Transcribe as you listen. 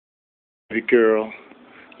Good girl.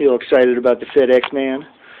 You all excited about the FedEx man?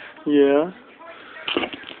 Yeah?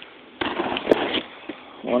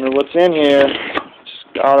 Wonder what's in here. Just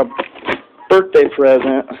got a birthday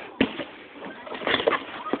present.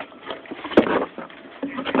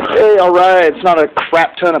 Hey, alright, it's not a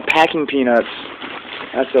crap ton of packing peanuts.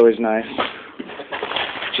 That's always nice.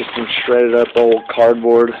 Just some shredded up old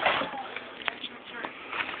cardboard.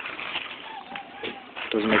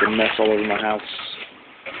 Doesn't make a mess all over my house.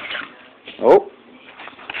 Oh!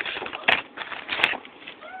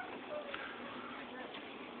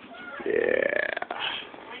 Yeah.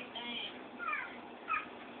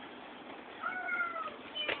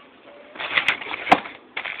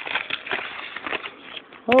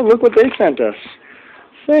 Oh, look what they sent us.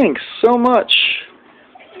 Thanks so much.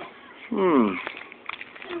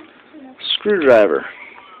 Screwdriver.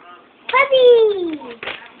 Puppy!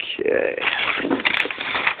 Okay.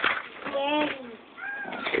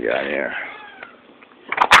 What we got here?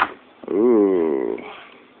 Ooh.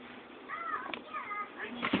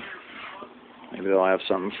 Maybe they'll have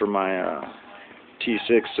something for my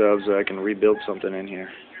T6 subs that I can rebuild something in here.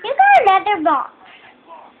 You got another box.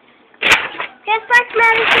 Just like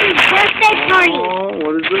Madison's birthday party. Oh,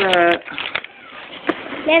 what is that?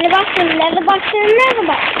 Another box, another box, another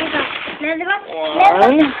box. Another box,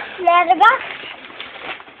 another box.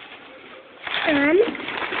 1,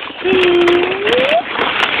 2, 3.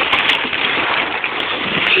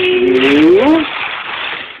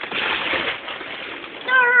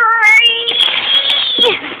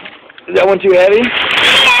 Is that one too heavy?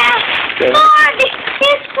 Yeah. Okay. 4.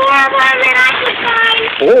 There's 4 of them that I can find.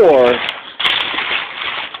 4?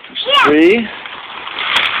 Yeah. 3?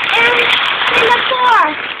 And the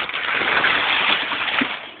 4.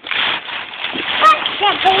 What's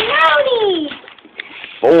pepperoni?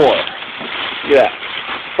 4. Yeah,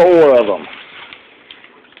 4 of them.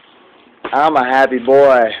 I'm a happy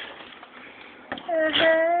boy.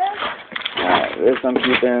 Alright, this I'm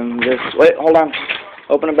keeping. This. Wait, hold on.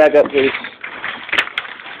 Open it back up, please.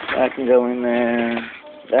 That can go in there.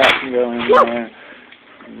 That can go in there.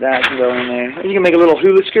 That can go in there. You can make a little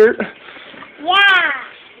hula skirt. Yeah.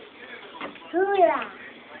 Hula.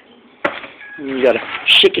 You gotta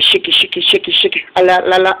shake it, shake it, shake it, shake it, shake it. A la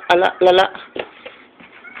la la, a la la la.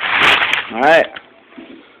 Alright.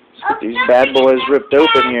 Let's get these bad boys ripped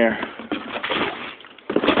open here.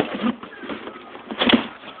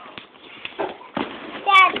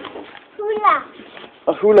 Dad, hula.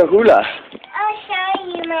 A hula hula. I'll show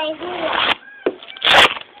you my hula.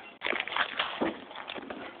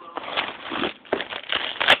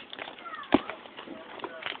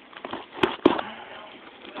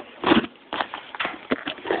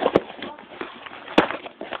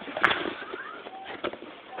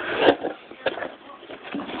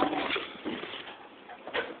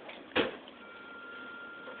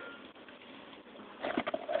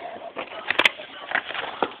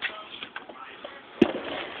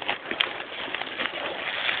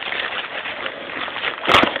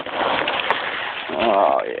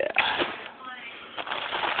 Oh, yeah.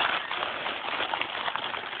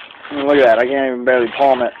 Look at that. I can't even barely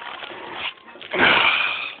palm it.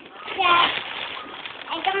 Dad,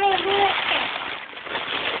 I got my hula skirt.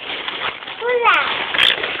 Hula.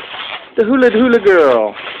 The hula hula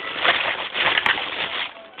girl.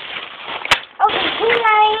 Okay,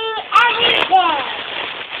 hulaing everything.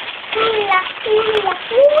 Hula, hula,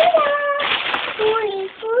 hula. Hula,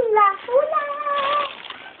 hula, hula.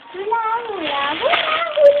 Hula, hula, hula,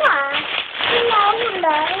 hula. Hula,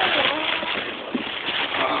 hula, hula.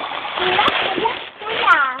 Hula, hula,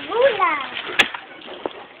 hula, hula.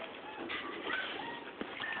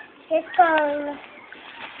 Let's go.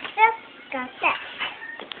 Just got that.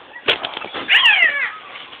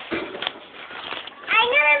 I'm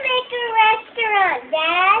gonna make a restaurant,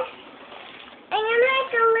 Dad. I'm gonna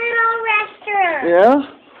make a little restaurant. Yeah?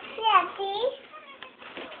 Yeah, see?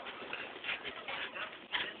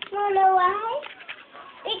 Wanna know why?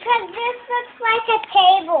 Because this looks like a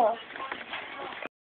table.